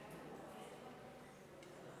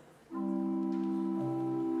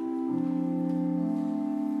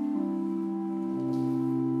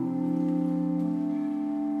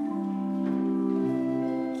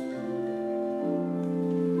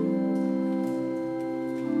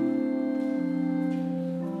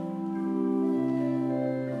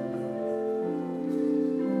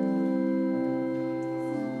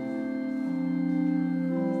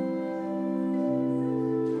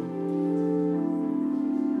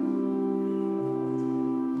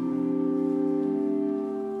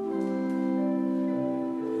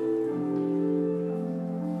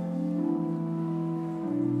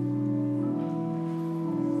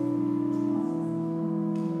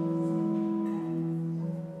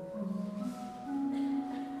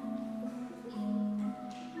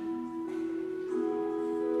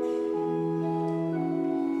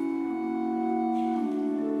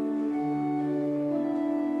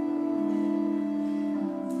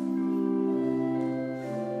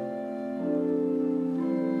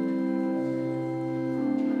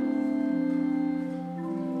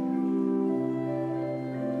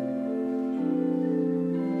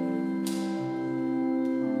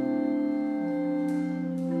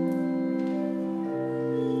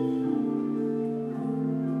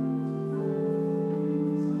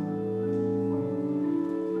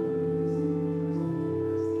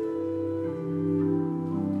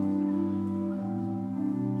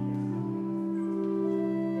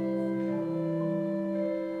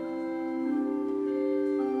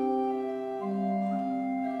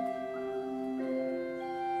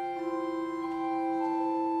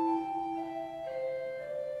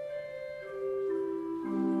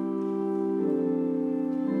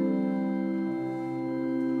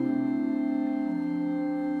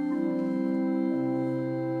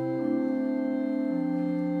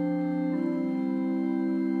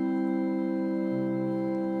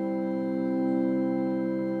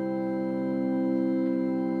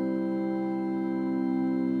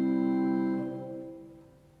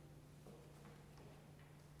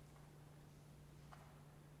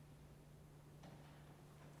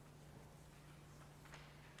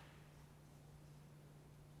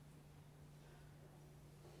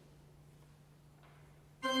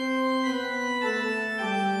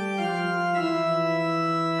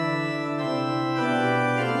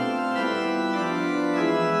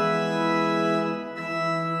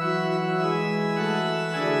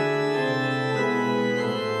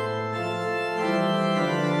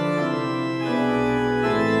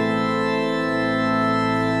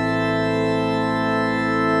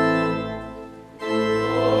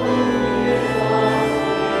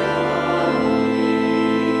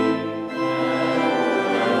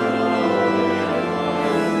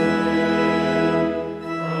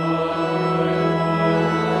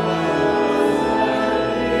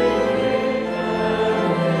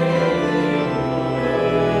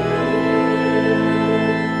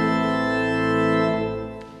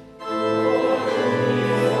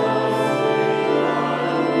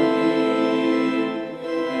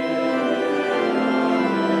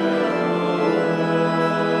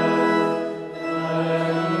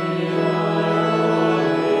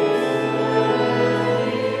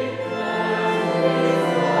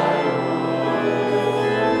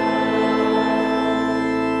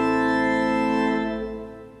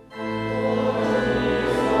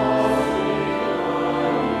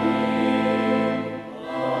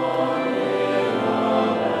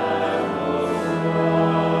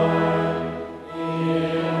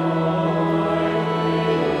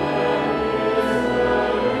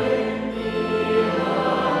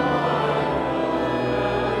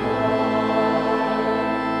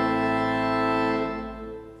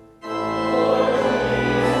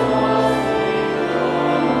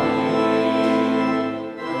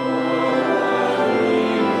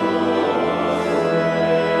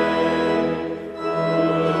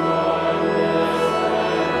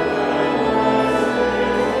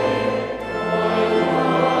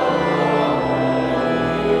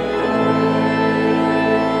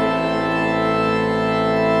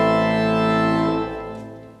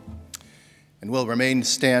remain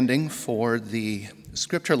standing for the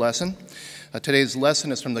scripture lesson. Today's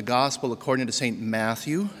lesson is from the Gospel according to St.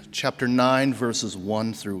 Matthew, chapter 9, verses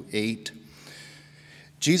 1 through 8.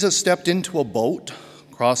 Jesus stepped into a boat,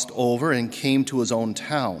 crossed over, and came to his own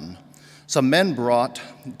town. Some men brought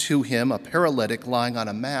to him a paralytic lying on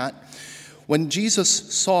a mat. When Jesus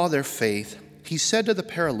saw their faith, he said to the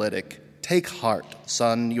paralytic, "Take heart,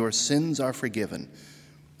 son, your sins are forgiven."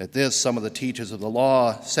 At this, some of the teachers of the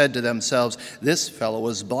law said to themselves, "This fellow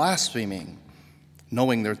is blaspheming."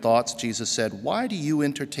 Knowing their thoughts, Jesus said, "Why do you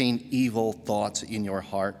entertain evil thoughts in your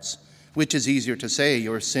hearts? Which is easier to say,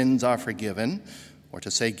 'Your sins are forgiven,' or to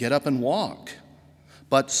say, 'Get up and walk'?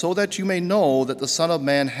 But so that you may know that the Son of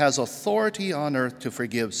Man has authority on earth to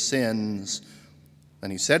forgive sins." Then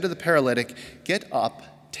he said to the paralytic, "Get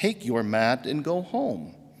up, take your mat, and go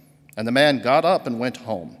home." And the man got up and went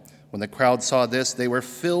home. When the crowd saw this, they were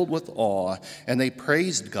filled with awe, and they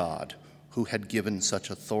praised God, who had given such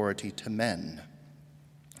authority to men.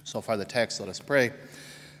 So far the text, let us pray.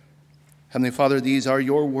 Heavenly Father, these are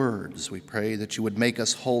your words. We pray that you would make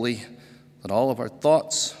us holy, that all of our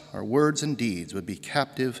thoughts, our words, and deeds would be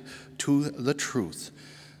captive to the truth.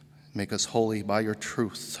 Make us holy by your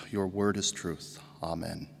truth. Your word is truth.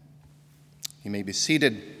 Amen. You may be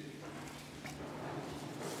seated.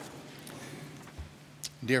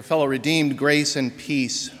 Dear fellow redeemed, grace and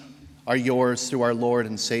peace are yours through our Lord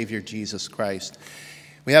and Savior Jesus Christ.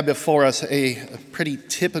 We have before us a pretty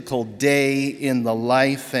typical day in the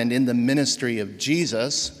life and in the ministry of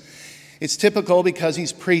Jesus. It's typical because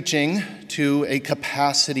he's preaching to a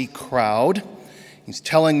capacity crowd. He's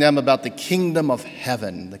telling them about the kingdom of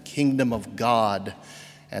heaven, the kingdom of God,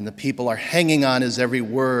 and the people are hanging on his every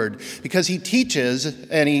word because he teaches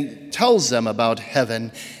and he tells them about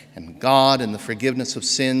heaven and God and the forgiveness of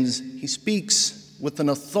sins. He speaks with an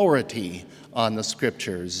authority on the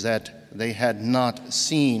scriptures that they had not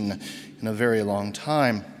seen in a very long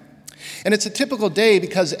time. And it's a typical day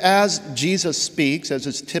because as Jesus speaks, as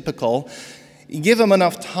is typical, you give him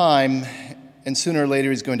enough time and sooner or later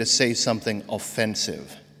he's going to say something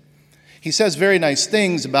offensive. He says very nice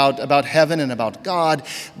things about heaven and about God,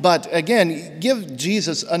 but again, give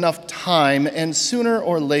Jesus enough time and sooner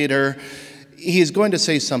or later he is going to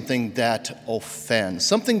say something that offends,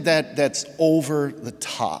 something that's over the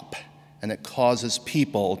top, and it causes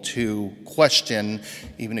people to question,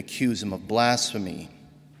 even accuse him of blasphemy.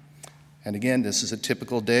 And again, this is a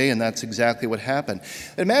typical day, and that's exactly what happened.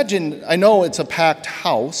 Imagine, I know it's a packed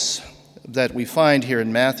house that we find here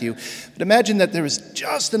in Matthew, but imagine that there is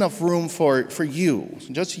just enough room for you,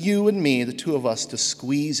 just you and me, the two of us, to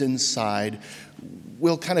squeeze inside.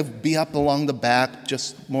 We'll kind of be up along the back,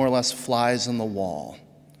 just more or less flies on the wall.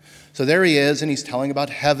 So there he is, and he's telling about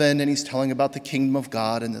heaven, and he's telling about the kingdom of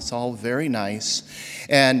God, and it's all very nice.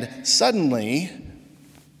 And suddenly,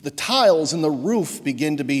 the tiles in the roof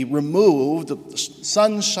begin to be removed, the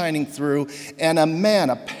sun's shining through, and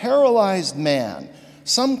a paralyzed man,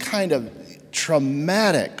 some kind of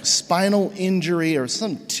traumatic spinal injury or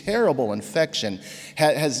some terrible infection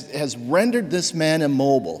has rendered this man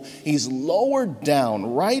immobile. He's lowered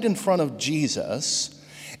down right in front of Jesus,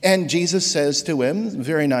 and Jesus says to him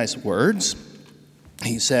very nice words.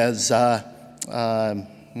 He says,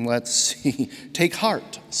 let's see, "Take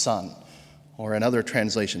heart, son," or in other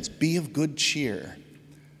translations, "Be of good cheer."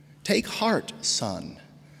 Take heart, son.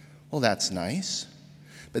 Well, that's nice.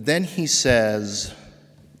 But then he says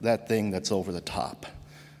that thing that's over the top.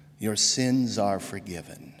 Your sins are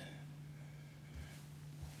forgiven.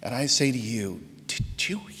 And I say to you, did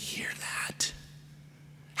you hear that?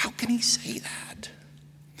 How can he say that?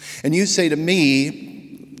 And you say to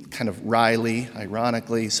me, kind of wryly,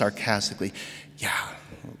 ironically, sarcastically, yeah,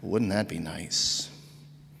 wouldn't that be nice?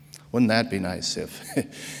 Wouldn't that be nice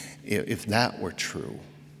if that were true?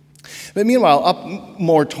 But meanwhile, up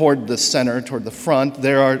more toward the center, toward the front,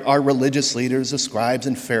 there are religious leaders, the scribes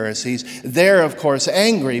and Pharisees. They're, of course,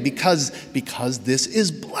 angry because this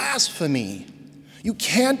is blasphemy. You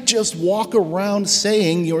can't just walk around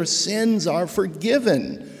saying your sins are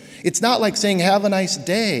forgiven. It's not like saying, "Have a nice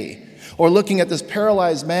day," or looking at this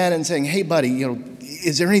paralyzed man and saying, "Hey, buddy,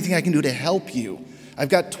 is there anything I can do to help you? I've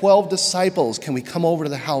got 12 disciples. Can we come over to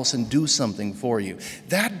the house and do something for you?"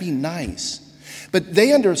 That'd be nice. But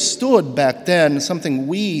they understood back then something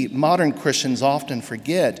we modern Christians often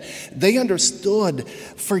forget. They understood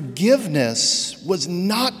forgiveness was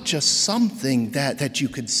not just something that you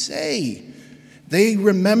could say. They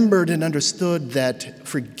remembered and understood that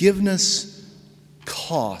forgiveness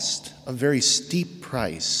cost a very steep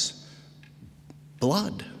price.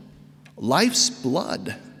 Blood. Life's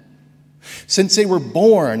blood. Since they were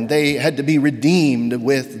born, they had to be redeemed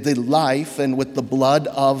with the life and with the blood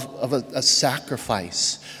of a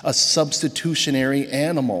sacrifice, a substitutionary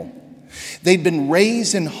animal. They'd been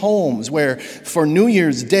raised in homes where for New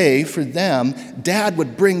Year's Day, for them, Dad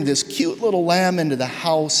would bring this cute little lamb into the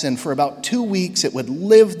house, and for about 2 weeks it would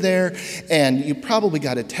live there, and you probably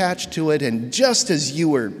got attached to it, and just as you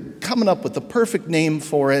were coming up with the perfect name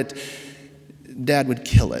for it, Dad would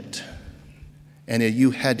kill it, and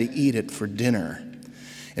you had to eat it for dinner.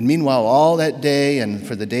 And meanwhile, all that day and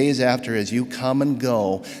for the days after, as you come and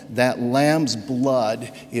go, that lamb's blood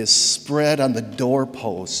is spread on the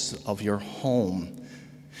doorposts of your home.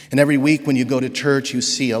 And every week when you go to church, you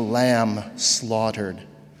see a lamb slaughtered.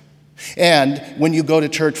 And when you go to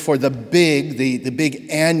church for the big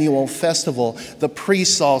annual festival, the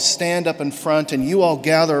priests all stand up in front and you all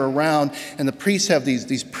gather around, and the priests have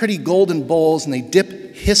these pretty golden bowls, and they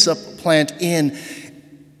dip hyssop plant in,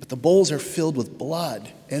 but the bowls are filled with blood,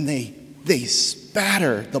 and they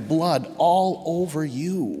spatter the blood all over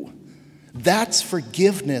you. That's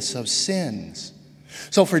forgiveness of sins.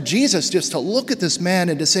 So for Jesus just to look at this man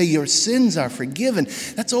and to say your sins are forgiven,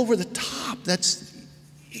 that's over the top.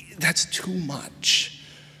 That's too much,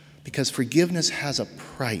 because forgiveness has a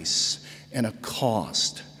price and a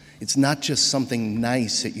cost. It's not just something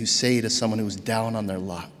nice that you say to someone who's down on their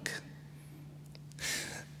luck.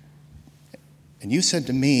 And you said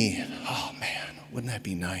to me, oh man, wouldn't that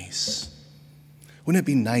be nice? Wouldn't it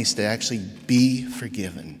be nice to actually be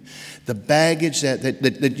forgiven? The baggage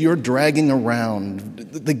that you're dragging around,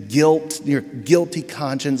 the guilt, your guilty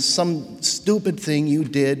conscience, some stupid thing you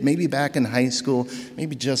did, maybe back in high school,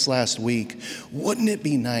 maybe just last week. Wouldn't it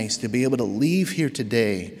be nice to be able to leave here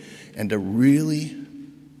today and to really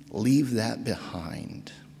leave that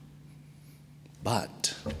behind?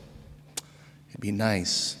 But it'd be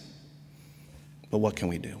nice. But what can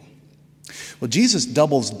we do? Well, Jesus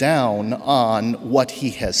doubles down on what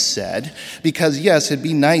he has said, because yes, it'd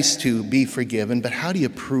be nice to be forgiven, but how do you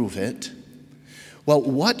prove it? Well,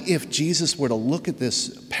 what if Jesus were to look at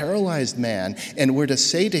this paralyzed man and were to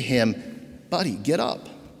say to him, buddy, get up,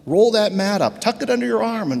 roll that mat up, tuck it under your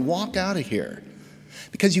arm, and walk out of here?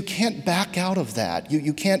 Because you can't back out of that.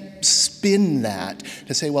 You can't spin that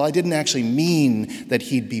to say, well, I didn't actually mean that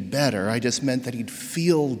he'd be better. I just meant that he'd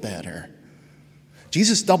feel better.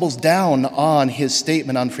 Jesus doubles down on his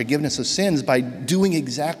statement on forgiveness of sins by doing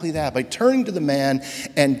exactly that, by turning to the man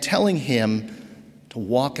and telling him to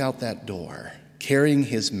walk out that door, carrying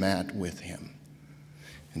his mat with him.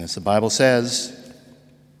 And as the Bible says,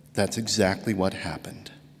 that's exactly what happened.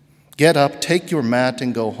 Get up, take your mat,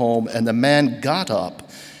 and go home. And the man got up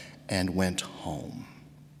and went home.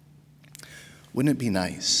 Wouldn't it be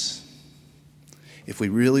nice if we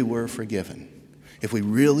really were forgiven? If we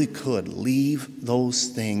really could leave those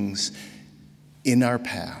things in our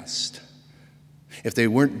past, if they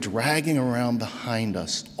weren't dragging around behind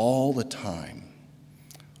us all the time,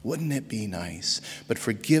 wouldn't it be nice? But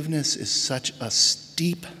forgiveness is such a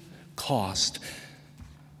steep cost,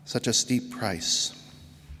 such a steep price.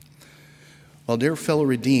 Well, dear fellow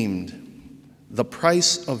redeemed, the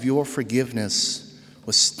price of your forgiveness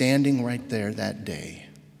was standing right there that day.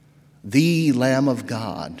 The Lamb of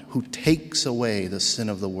God who takes away the sin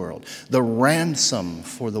of the world, the ransom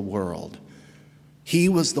for the world. He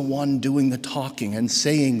was the one doing the talking and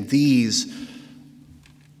saying these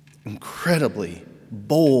incredibly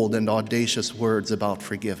bold and audacious words about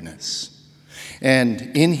forgiveness. And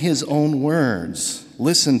in his own words,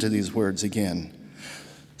 listen to these words again.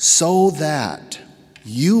 So that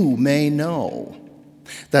you may know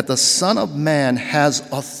that the Son of Man has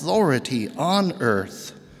authority on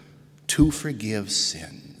earth to forgive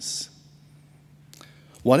sins.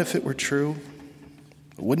 What if it were true?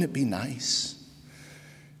 Wouldn't it be nice?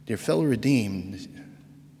 Dear fellow redeemed,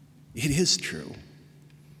 it is true.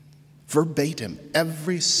 Verbatim,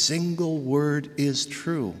 every single word is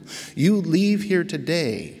true. You leave here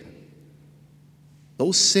today,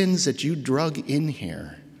 those sins that you drug in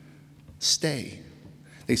here stay.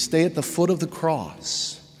 They stay at the foot of the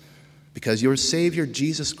cross, because your Savior,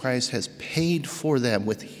 Jesus Christ, has paid for them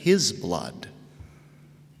with his blood,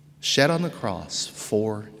 shed on the cross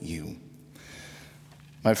for you.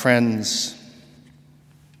 My friends,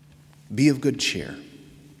 be of good cheer.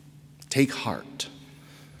 Take heart,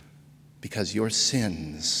 because your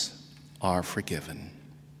sins are forgiven.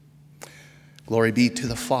 Glory be to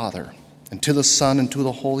the Father, and to the Son, and to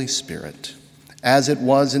the Holy Spirit, as it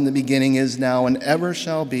was in the beginning, is now, and ever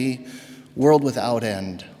shall be, world without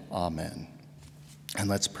end. Amen. And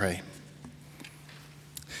let's pray.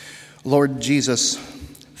 Lord Jesus,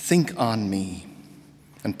 think on me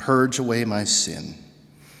and purge away my sin.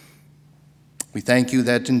 We thank you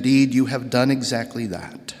that indeed you have done exactly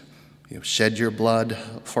that. You have shed your blood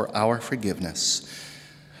for our forgiveness.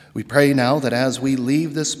 We pray now that as we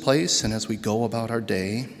leave this place and as we go about our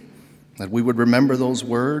day, that we would remember those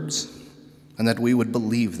words and that we would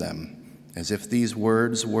believe them as if these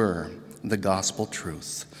words were the gospel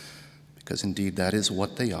truth, because indeed that is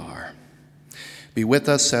what they are. Be with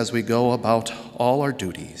us as we go about all our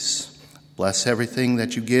duties. Bless everything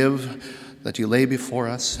that you give, that you lay before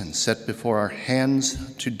us and set before our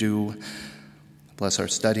hands to do. Bless our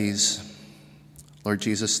studies. Lord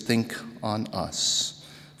Jesus, think on us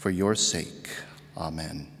for your sake.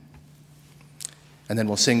 Amen. And then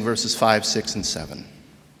we'll sing verses 5, 6, and 7.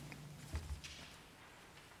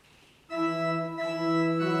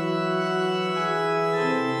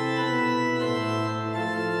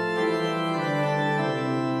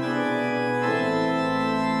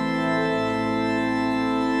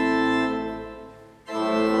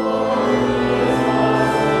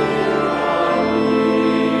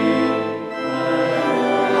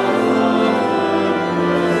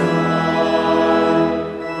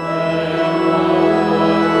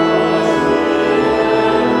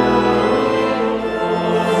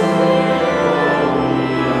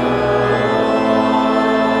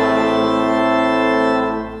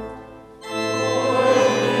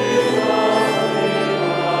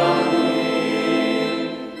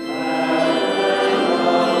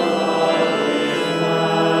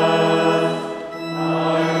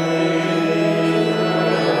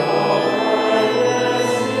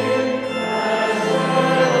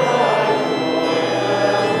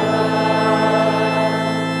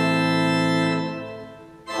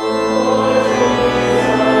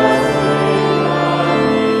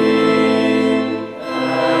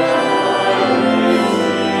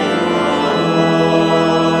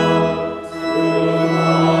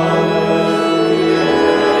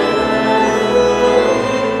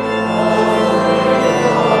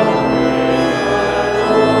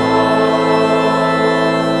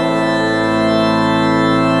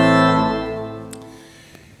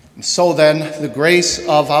 So then, the grace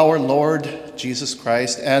of our Lord Jesus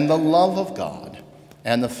Christ and the love of God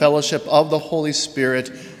and the fellowship of the Holy Spirit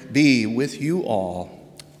be with you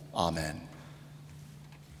all. Amen.